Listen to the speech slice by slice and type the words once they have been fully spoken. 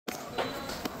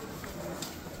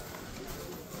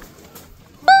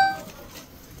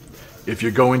If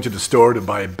you're going to the store to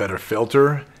buy a better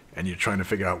filter and you're trying to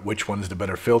figure out which one is the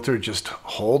better filter, just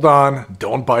hold on,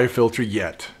 don't buy a filter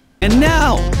yet. And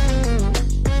now,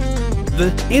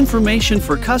 the Information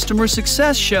for Customer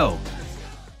Success show.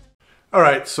 All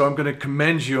right, so I'm going to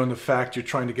commend you on the fact you're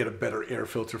trying to get a better air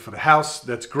filter for the house.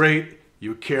 That's great.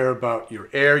 You care about your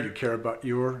air, you care about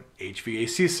your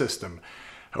HVAC system.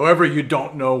 However, you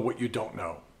don't know what you don't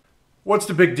know. What's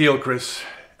the big deal, Chris?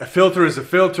 A filter is a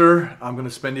filter. I'm going to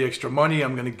spend the extra money.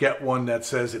 I'm going to get one that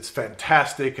says it's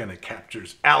fantastic and it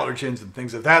captures allergens and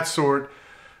things of that sort.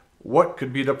 What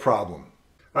could be the problem?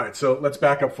 All right, so let's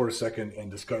back up for a second and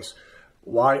discuss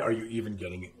why are you even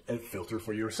getting a filter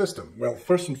for your system? Well,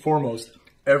 first and foremost,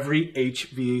 every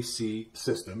HVAC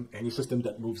system, any system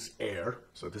that moves air,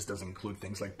 so this doesn't include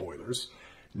things like boilers,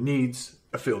 needs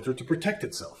a filter to protect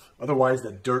itself. Otherwise,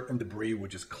 the dirt and debris would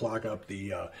just clog up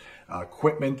the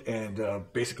equipment and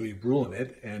basically ruin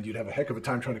it, and you'd have a heck of a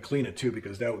time trying to clean it too,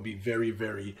 because that would be very,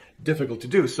 very difficult to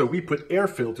do. So we put air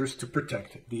filters to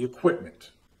protect the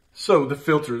equipment. So the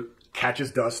filter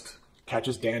catches dust,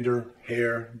 catches dander,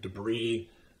 hair, debris,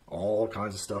 all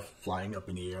kinds of stuff flying up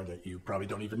in the air that you probably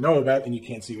don't even know about and you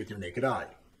can't see with your naked eye.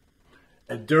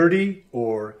 A dirty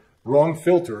or wrong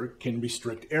filter can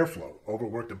restrict airflow,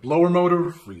 overwork the blower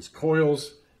motor, freeze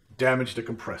coils, damage the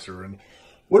compressor. And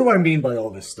what do I mean by all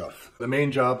this stuff? The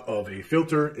main job of a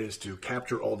filter is to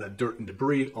capture all that dirt and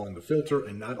debris on the filter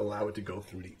and not allow it to go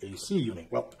through the AC unit.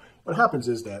 Well, what happens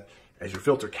is that as your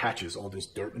filter catches all this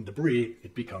dirt and debris,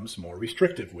 it becomes more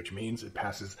restrictive, which means it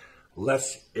passes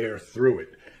less air through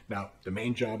it. Now, the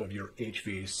main job of your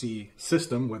HVAC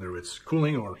system, whether it's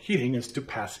cooling or heating, is to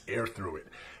pass air through it.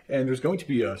 And there's going to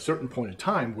be a certain point in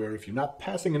time where if you're not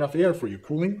passing enough air for your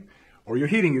cooling or your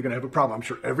heating, you're going to have a problem. I'm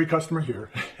sure every customer here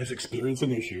has experienced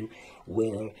an issue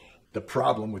where the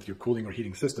problem with your cooling or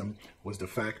heating system was the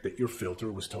fact that your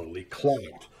filter was totally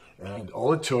clogged. And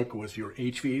all it took was your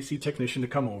HVAC technician to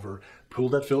come over, pull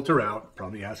that filter out,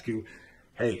 probably ask you,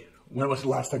 hey, when was the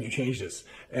last time you changed this?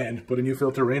 And put a new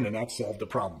filter in, and that solved the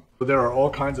problem. So there are all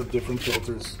kinds of different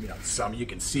filters. You know, some you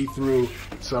can see through,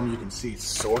 some you can see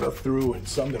sort of through, and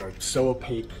some that are so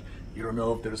opaque you don't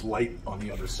know if there's light on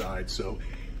the other side. So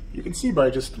you can see by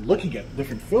just looking at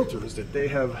different filters that they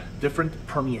have different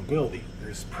permeability.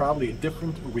 There's probably a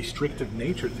different restrictive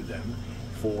nature to them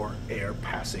for air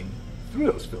passing through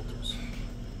those filters.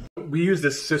 We use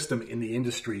this system in the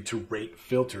industry to rate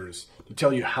filters, to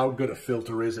tell you how good a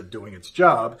filter is at doing its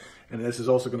job. And this is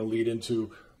also going to lead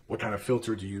into what kind of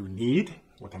filter do you need?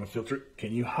 What kind of filter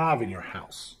can you have in your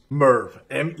house? MERV,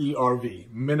 M-E-R-V,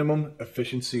 minimum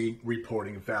efficiency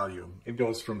reporting value. It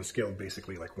goes from a scale of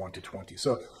basically like 1 to 20.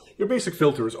 So your basic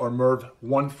filters are MERV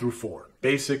 1 through 4.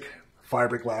 Basic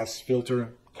fiberglass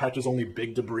filter, catches only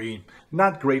big debris,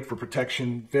 not great for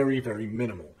protection, very, very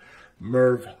minimal.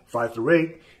 MERV 5 through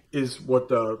 8 is what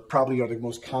probably are the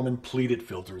most common pleated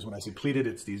filters. When I say pleated,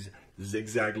 it's these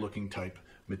zigzag looking type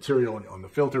material on the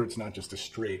filter. It's not just a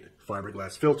straight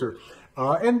fiberglass filter.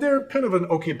 And they're kind of an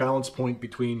okay balance point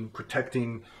between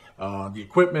protecting the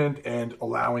equipment and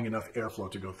allowing enough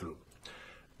airflow to go through.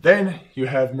 Then you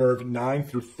have MERV 9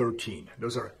 through 13.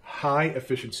 Those are high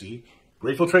efficiency,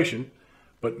 great filtration,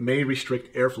 but may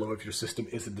restrict airflow if your system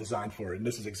isn't designed for it. And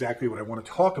this is exactly what I want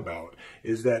to talk about,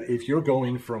 is that if you're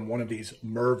going from one of these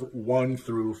MERV 1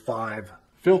 through 5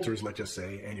 filters, let's just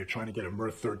say, and you're trying to get a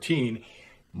MERV 13,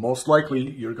 most likely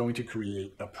you're going to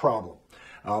create a problem.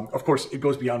 Of course, it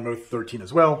goes beyond MERV 13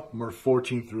 as well. MERV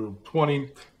 14 through 20,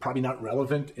 probably not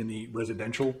relevant in the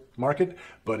residential market,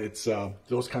 but it's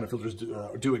those kind of filters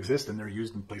do exist, and they're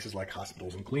used in places like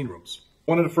hospitals and clean rooms.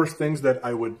 One of the first things that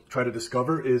I would try to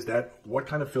discover is that what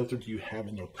kind of filter do you have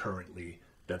in there currently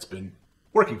that's been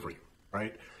working for you,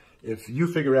 right? If you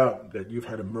figure out that you've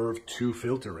had a MERV 2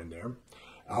 filter in there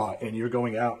and you're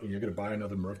going out and you're going to buy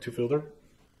another MERV 2 filter,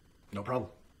 no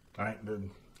problem, all right? Then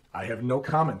I have no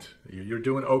comment. You're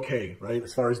doing okay, right?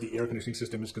 As far as the air conditioning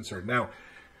system is concerned. Now,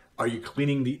 are you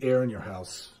cleaning the air in your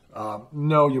house?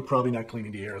 No, you're probably not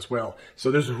cleaning the air as well. So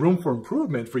there's room for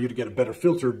improvement for you to get a better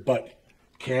filter, but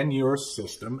can your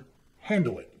system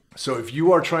handle it? So if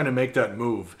you are trying to make that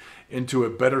move into a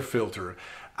better filter,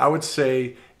 I would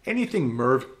say anything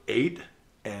MERV 8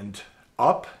 and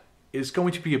up is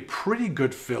going to be a pretty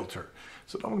good filter.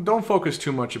 So don't focus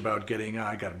too much about getting,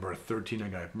 I got MERV 13, I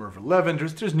got MERV 11.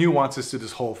 There's nuances to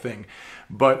this whole thing.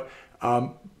 But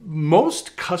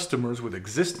most customers with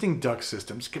existing duct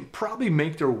systems can probably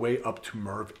make their way up to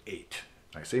MERV 8.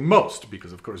 I say most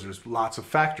because, of course, there's lots of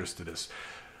factors to this.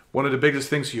 One of the biggest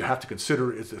things you have to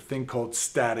consider is a thing called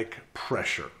static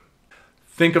pressure.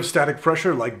 Think of static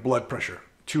pressure like blood pressure.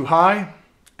 Too high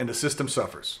and the system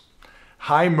suffers.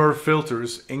 High MERV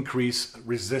filters increase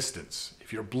resistance.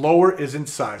 If your blower isn't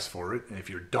sized for it, and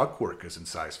if your ductwork isn't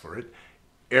sized for it,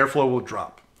 airflow will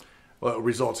drop. Well, it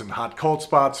results in hot cold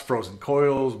spots, frozen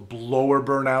coils, blower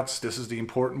burnouts. This is the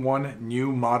important one.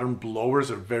 New modern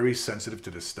blowers are very sensitive to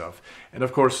this stuff. And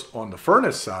of course, on the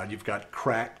furnace side, you've got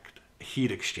cracked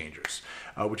heat exchangers,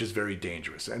 which is very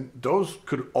dangerous. And those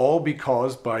could all be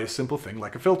caused by a simple thing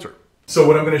like a filter. So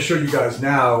what I'm going to show you guys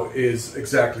now is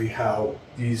exactly how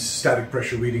these static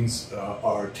pressure readings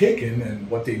are taken and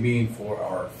what they mean for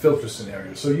our filter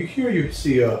scenario. So here you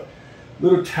see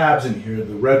little tabs in here,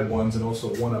 the red ones, and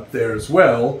also one up there as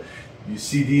well. You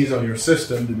see these on your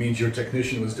system, that means your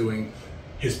technician was doing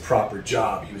his proper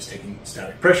job. He was taking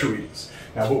static pressure readings.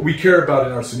 Now what we care about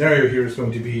in our scenario here is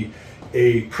going to be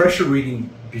a pressure reading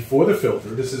before the filter.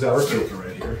 This is our filter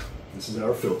right here. This is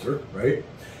our filter, right?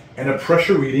 And a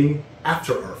pressure reading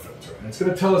after our filter. And it's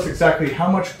going to tell us exactly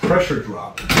how much pressure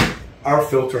drop our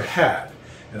filter had.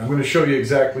 And I'm going to show you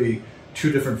exactly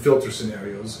two different filter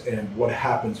scenarios and what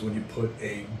happens when you put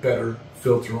a better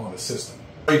filter on a system.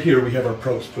 Right here we have our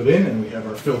probes put in and we have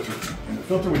our filter. And the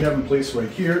filter we have in place right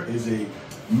here is a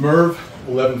MERV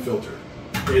 11 filter.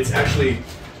 It's actually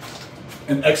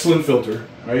an excellent filter,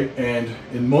 right? And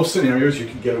in most scenarios you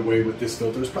can get away with this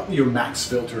filter. It's probably your max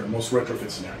filter in most retrofit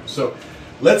scenarios. So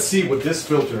let's see what this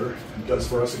filter does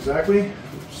for us exactly.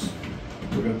 Oops.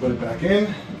 We're going to put it back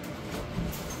in.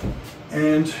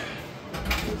 And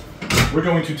we're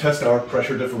going to test our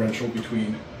pressure differential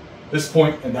between this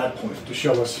point and that point to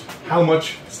show us how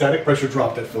much static pressure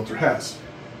drop that filter has.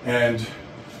 And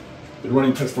been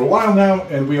running tests for a while now,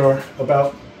 and we are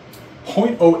about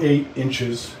 0.08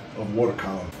 inches of water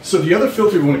column. So the other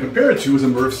filter we want to compare it to is a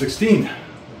MERV 16.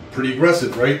 Pretty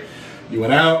aggressive, right? You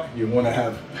went out, you want to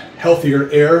have healthier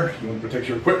air, you want to protect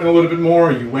your equipment a little bit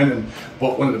more, you went and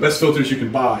bought one of the best filters you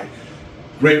can buy.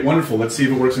 Great, wonderful, let's see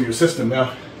if it works in your system.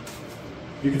 Now,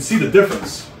 you can see the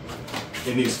difference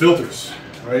in these filters,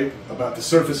 right? About the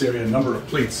surface area and number of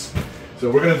pleats. So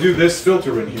we're going to do this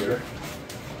filter in here,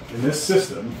 in this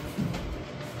system.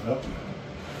 Oh,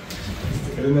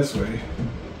 stick it in this way.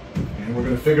 And we're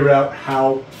going to figure out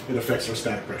how it affects our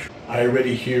static pressure. I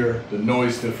already hear the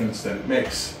noise difference that it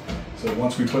makes. So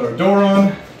once we put our door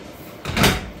on,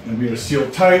 and we are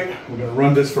sealed tight, we're going to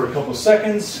run this for a couple of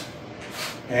seconds,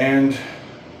 and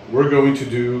we're going to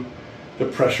do the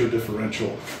pressure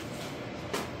differential.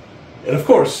 And of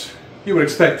course, you would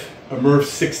expect a MERV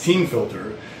 16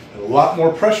 filter a lot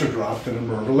more pressure drop than a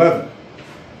MERV 11.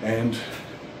 And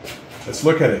let's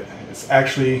look at it. It's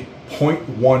actually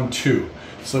 0.12.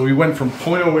 So we went from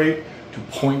 0.08 to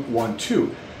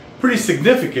 0.12. Pretty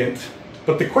significant,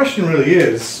 but the question really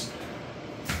is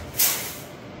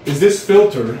this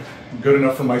filter good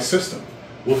enough for my system?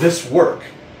 Will this work?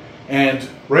 And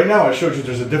right now I showed you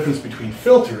there's a difference between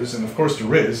filters, and of course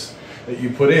there is, that you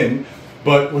put in,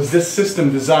 but was this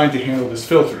system designed to handle this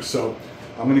filter? So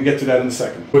I'm going to get to that in a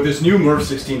second. With this new MERV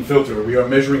 16 filter, we are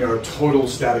measuring our total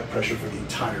static pressure for the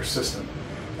entire system.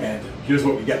 And here's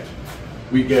what we get.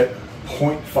 We get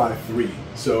 0.53.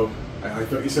 So I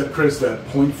thought you said, Chris, that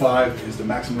 0.5 is the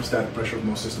maximum static pressure of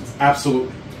most systems.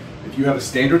 Absolutely. If you have a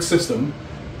standard system,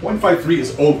 0.53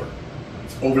 is over.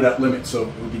 It's over that limit, so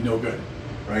it would be no good,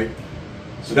 right?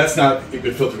 So that's not a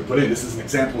good filter to put in. This is an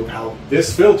example of how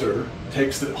this filter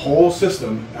takes the whole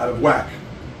system out of whack.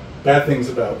 Bad things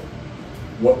about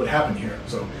what would happen here.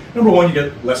 So number one, you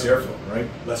get less airflow, right?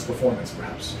 Less performance,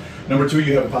 perhaps. Number two,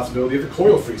 you have the possibility of the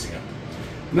coil freezing up.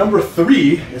 Number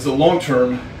three is a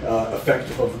long-term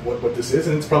effect of what this is,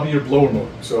 and it's probably your blower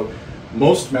motor. So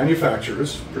most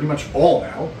manufacturers, pretty much all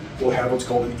now, will have what's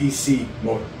called an EC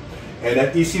motor. And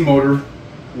that EC motor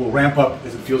will ramp up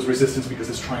as it feels resistance because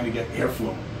it's trying to get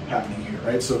airflow happening here,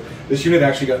 right? So this unit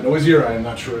actually got noisier. I'm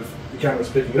not sure if the camera's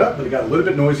picking it up, but it got a little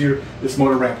bit noisier. This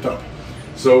motor ramped up.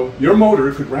 So your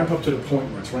motor could ramp up to the point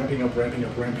where it's ramping up, ramping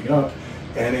up, ramping up,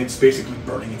 and it's basically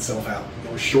burning itself out.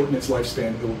 It will shorten its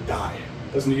lifespan, it will die.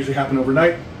 It doesn't usually happen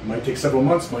overnight. It might take several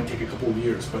months, might take a couple of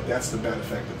years, but that's the bad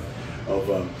effect of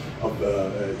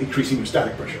increasing your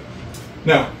static pressure.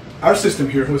 Now, our system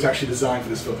here was actually designed for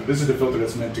this filter. This is the filter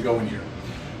that's meant to go in here.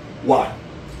 Why?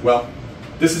 Well,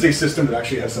 this is a system that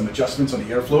actually has some adjustments on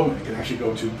the airflow, and it can actually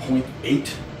go to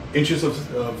 0.8 inches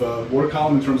of water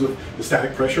column in terms of the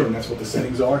static pressure, and that's what the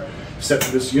settings are set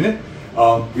for this unit.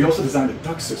 We also designed a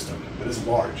duct system that is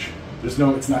large. It's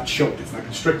not choked, it's not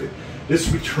constricted. This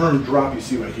return drop you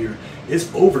see right here is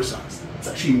oversized. It's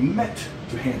actually meant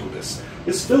to handle this.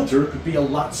 This filter could be a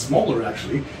lot smaller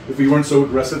actually if we weren't so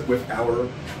aggressive with our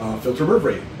filter MERV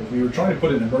rating. If we were trying to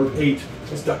put in a MERV 8,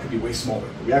 this duct could be way smaller.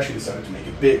 But we actually decided to make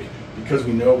it big because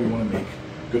we know we want to make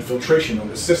good filtration on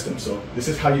the system. So this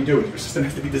is how you do it. Your system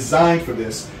has to be designed for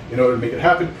this in order to make it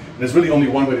happen. And there's really only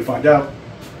one way to find out.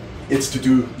 It's to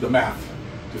do the math,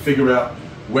 to figure out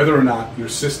whether or not your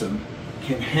system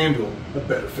can handle a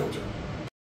better filter.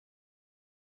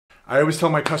 I always tell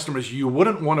my customers, you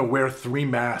wouldn't want to wear 3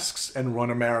 masks and run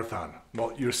a marathon.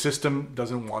 Well, your system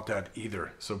doesn't want that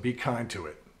either, so be kind to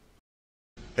it.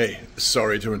 Hey,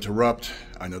 sorry to interrupt.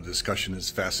 I know the discussion is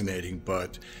fascinating,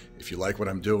 but if you like what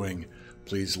I'm doing,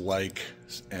 please like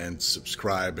and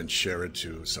subscribe and share it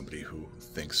to somebody who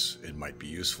thinks it might be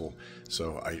useful.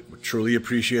 So I would truly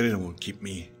appreciate it, and will keep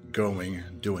me going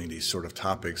doing these sort of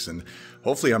topics, and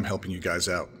hopefully I'm helping you guys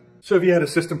out. So if you had a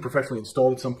system professionally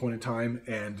installed at some point in time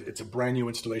and it's a brand new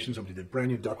installation, somebody did brand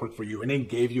new ductwork for you and they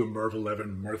gave you a MERV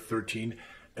 11, MERV 13,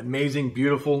 amazing,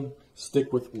 beautiful,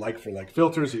 stick with like for like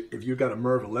filters. If you got a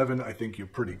MERV 11, I think you're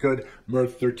pretty good.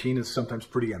 MERV 13 is sometimes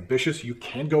pretty ambitious. You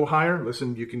can go higher.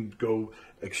 Listen, you can go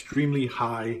extremely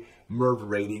high MERV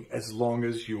rating as long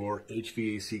as your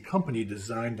HVAC company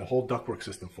designed the whole ductwork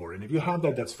system for it. And if you have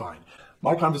that, that's fine.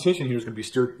 My conversation here is going to be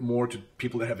steered more to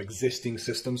people that have existing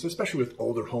systems, especially with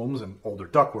older homes and older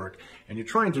ductwork, and you're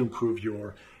trying to improve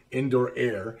your indoor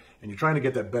air and you're trying to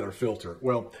get that better filter.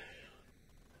 Well,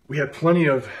 we had plenty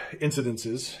of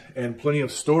incidences and plenty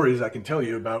of stories I can tell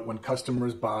you about when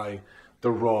customers buy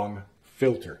the wrong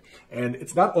filter. And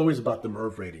it's not always about the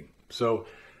MERV rating. So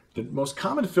the most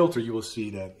common filter you will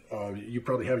see that you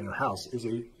probably have in your house is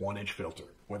a 1-inch filter.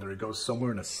 Whether it goes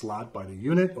somewhere in a slot by the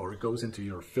unit or it goes into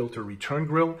your filter return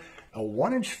grill, a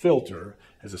 1-inch filter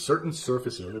has a certain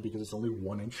surface area because it's only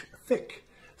 1 inch thick.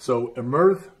 So a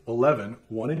MERV 11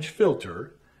 1-inch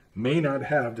filter may not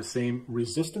have the same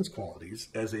resistance qualities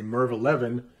as a MERV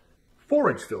 11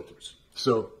 4-inch filters.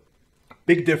 So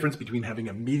big difference between having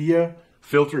a media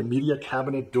filter, media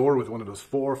cabinet door with one of those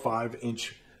 4 or 5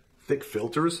 inch thick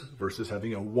filters versus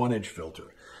having a 1-inch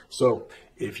filter. So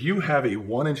if you have a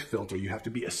 1-inch filter, you have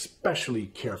to be especially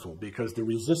careful because the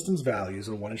resistance values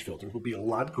in a 1-inch filter will be a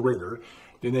lot greater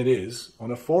than it is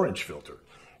on a 4-inch filter.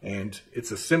 And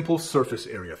it's a simple surface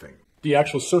area thing. The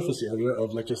actual surface area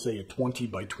of, let's just say, a 20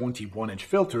 by 20 1-inch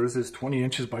filters is 20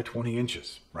 inches by 20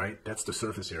 inches, right? That's the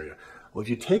surface area. Well, if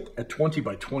you take a 20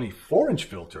 by 20 4-inch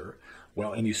filter,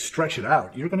 well, and you stretch it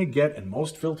out, you're going to get, in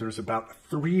most filters, about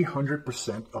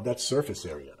 300% of that surface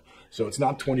area. So it's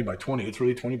not 20 by 20, it's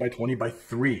really 20 by 20 by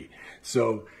 3.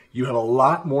 So you have a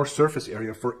lot more surface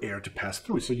area for air to pass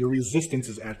through. So your resistance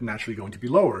is naturally going to be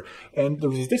lower. And the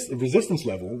resistance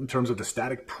level, in terms of the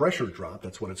static pressure drop,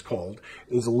 that's what it's called,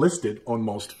 is listed on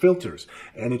most filters.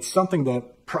 And it's something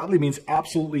that probably means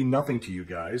absolutely nothing to you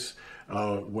guys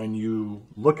when you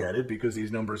look at it, because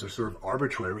these numbers are sort of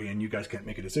arbitrary and you guys can't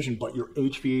make a decision. But your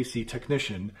HVAC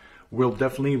technician will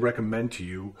definitely recommend to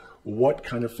you what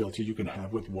kind of filter you can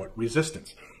have with what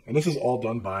resistance. And this is all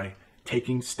done by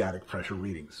taking static pressure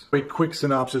readings. A quick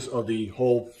synopsis of the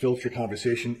whole filter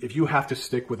conversation. If you have to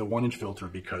stick with a 1-inch filter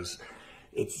because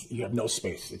you have no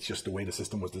space, it's just the way the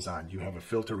system was designed. You have a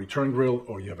filter return grill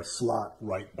or you have a slot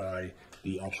right by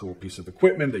the actual piece of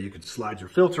equipment that you can slide your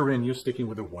filter in, you're sticking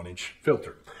with a 1-inch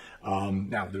filter.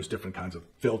 Now, there's different kinds of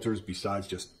filters besides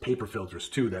just paper filters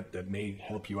too that may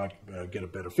help you out get a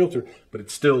better filter, but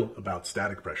it's still about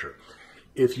static pressure.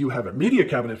 If you have a media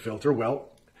cabinet filter, well,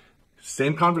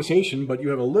 same conversation, but you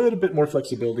have a little bit more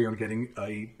flexibility on getting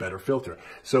a better filter.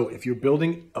 So if you're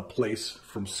building a place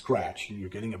from scratch, and you're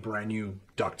getting a brand new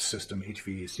duct system,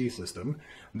 HVAC system,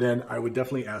 then I would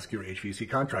definitely ask your HVAC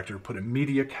contractor to put a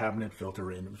media cabinet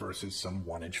filter in versus some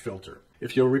 1-inch filter.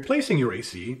 If you're replacing your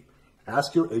AC,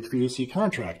 ask your HVAC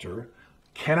contractor,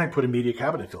 can I put a media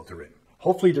cabinet filter in?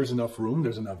 Hopefully there's enough room,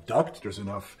 there's enough duct, there's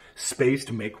enough space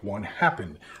to make one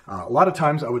happen. A lot of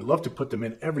times I would love to put them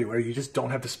in everywhere, you just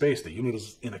don't have the space. The unit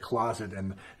is in a closet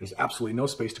and there's absolutely no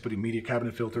space to put a media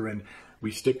cabinet filter in. We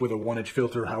stick with a 1-inch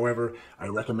filter. However, I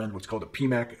recommend what's called a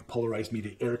PMAC, a polarized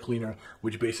media air cleaner,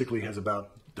 which basically has about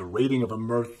the rating of a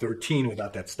MERV 13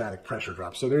 without that static pressure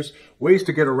drop. So there's ways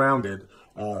to get around it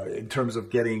in terms of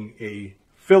getting a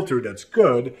filter that's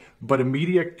good, but a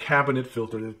media cabinet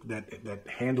filter that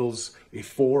handles a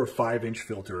 4 or 5-inch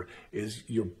filter is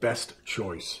your best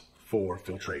choice for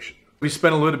filtration. We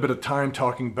spent a little bit of time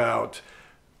talking about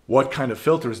what kind of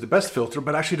filter is the best filter,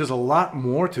 but actually there's a lot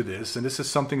more to this, and this is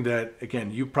something that, again,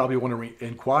 you probably want to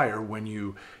inquire when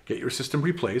you get your system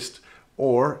replaced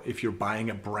or if you're buying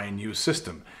a brand new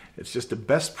system. It's just the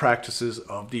best practices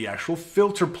of the actual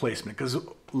filter placement, because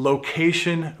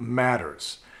location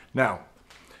matters. Now,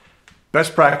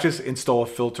 best practice, install a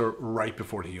filter right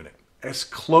before the unit, as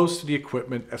close to the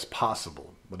equipment as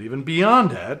possible. But even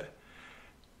beyond that,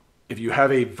 if you have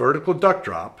a vertical duct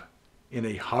drop, in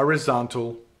a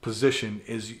horizontal position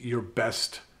is your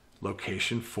best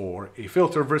location for a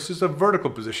filter versus a vertical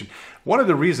position. One of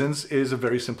the reasons is a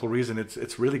very simple reason.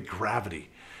 It's really gravity.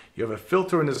 You have a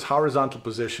filter in this horizontal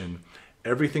position,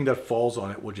 everything that falls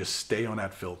on it will just stay on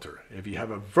that filter. If you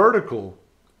have a vertical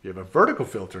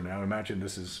filter now, imagine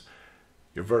this is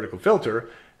your vertical filter.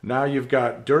 Now you've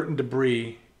got dirt and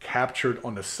debris captured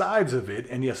on the sides of it,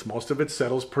 and yes, most of it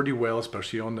settles pretty well,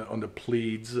 especially on the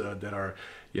pleats that are,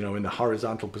 you know, in the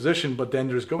horizontal position. But then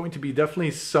there's going to be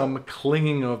definitely some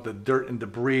clinging of the dirt and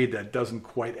debris that doesn't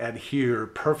quite adhere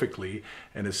perfectly.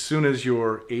 And as soon as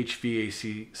your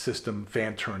HVAC system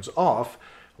fan turns off,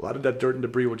 a lot of that dirt and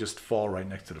debris will just fall right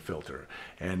next to the filter.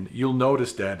 And you'll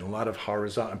notice that in a lot of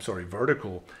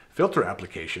vertical filter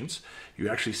applications, you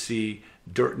actually see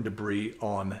dirt and debris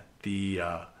on the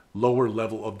lower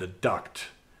level of the duct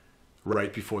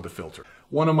right before the filter.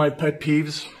 One of my pet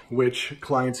peeves, which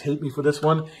clients hate me for this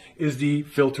one, is the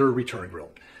filter return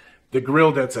grill. The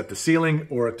grill that's at the ceiling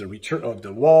or at the return of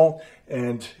the wall,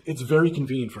 and it's very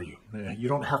convenient for you. You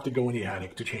don't have to go in the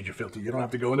attic to change your filter. You don't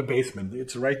have to go in the basement.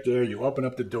 It's right there. You open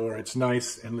up the door. It's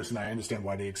nice. And listen, I understand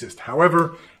why they exist.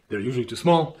 However, they're usually too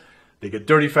small. They get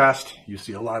dirty fast. You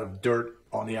see a lot of dirt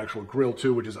on the actual grill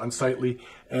too, which is unsightly,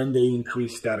 and they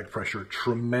increase static pressure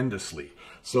tremendously.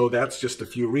 So that's just a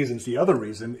few reasons. The other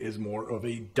reason is more of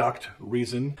a duct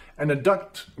reason. And a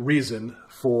duct reason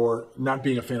for not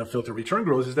being a fan of filter return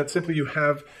grills is that simply you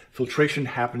have filtration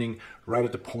happening right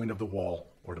at the point of the wall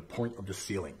or the point of the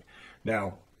ceiling.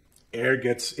 Now, air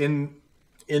gets in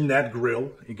that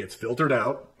grill, it gets filtered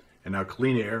out, and now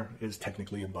clean air is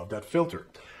technically above that filter.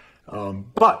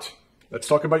 But let's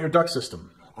talk about your duct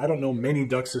system. I don't know many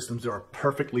duct systems that are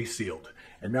perfectly sealed.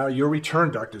 And now your return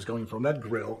duct is going from that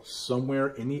grill somewhere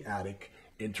in the attic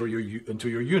into your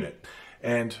unit.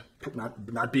 And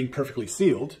not being perfectly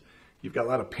sealed, you've got a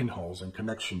lot of pinholes and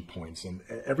connection points and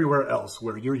everywhere else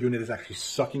where your unit is actually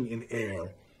sucking in air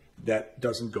that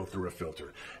doesn't go through a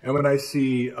filter. And when I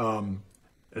see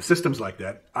systems like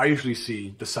that, I usually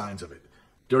see the signs of it.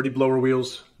 Dirty blower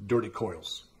wheels, dirty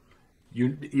coils.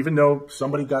 Even though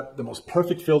somebody got the most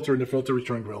perfect filter in the filter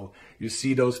return grill, you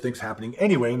see those things happening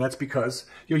anyway, and that's because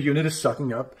your unit is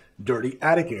sucking up dirty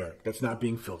attic air that's not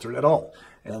being filtered at all.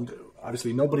 And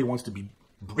obviously nobody wants to be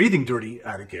breathing dirty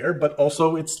attic air, but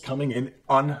also it's coming in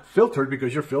unfiltered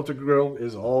because your filter grill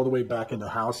is all the way back in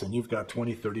the house and you've got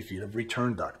 20, 30 feet of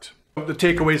return duct. The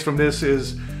takeaways from this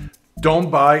is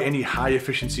don't buy any high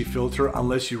efficiency filter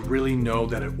unless you really know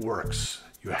that it works.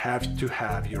 You have to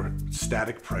have your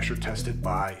static pressure tested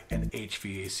by an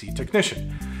HVAC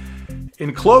technician.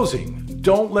 In closing,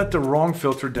 don't let the wrong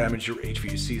filter damage your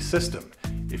HVAC system.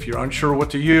 If you're unsure what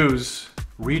to use,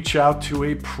 reach out to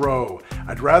a pro.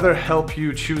 I'd rather help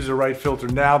you choose the right filter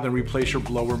now than replace your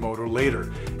blower motor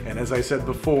later. And as I said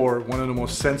before, one of the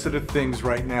most sensitive things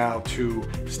right now to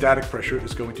static pressure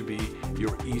is going to be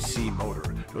your EC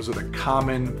motor. Those are the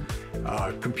common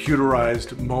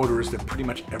computerized motors that pretty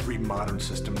much every modern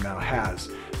system now has.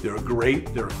 They're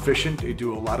great, they're efficient, they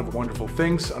do a lot of wonderful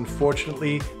things.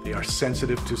 Unfortunately, they are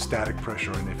sensitive to static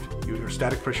pressure, and if your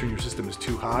static pressure in your system is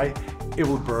too high, it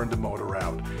will burn the motor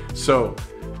out. So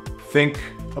think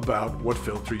about what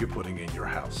filter you're putting in your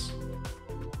house.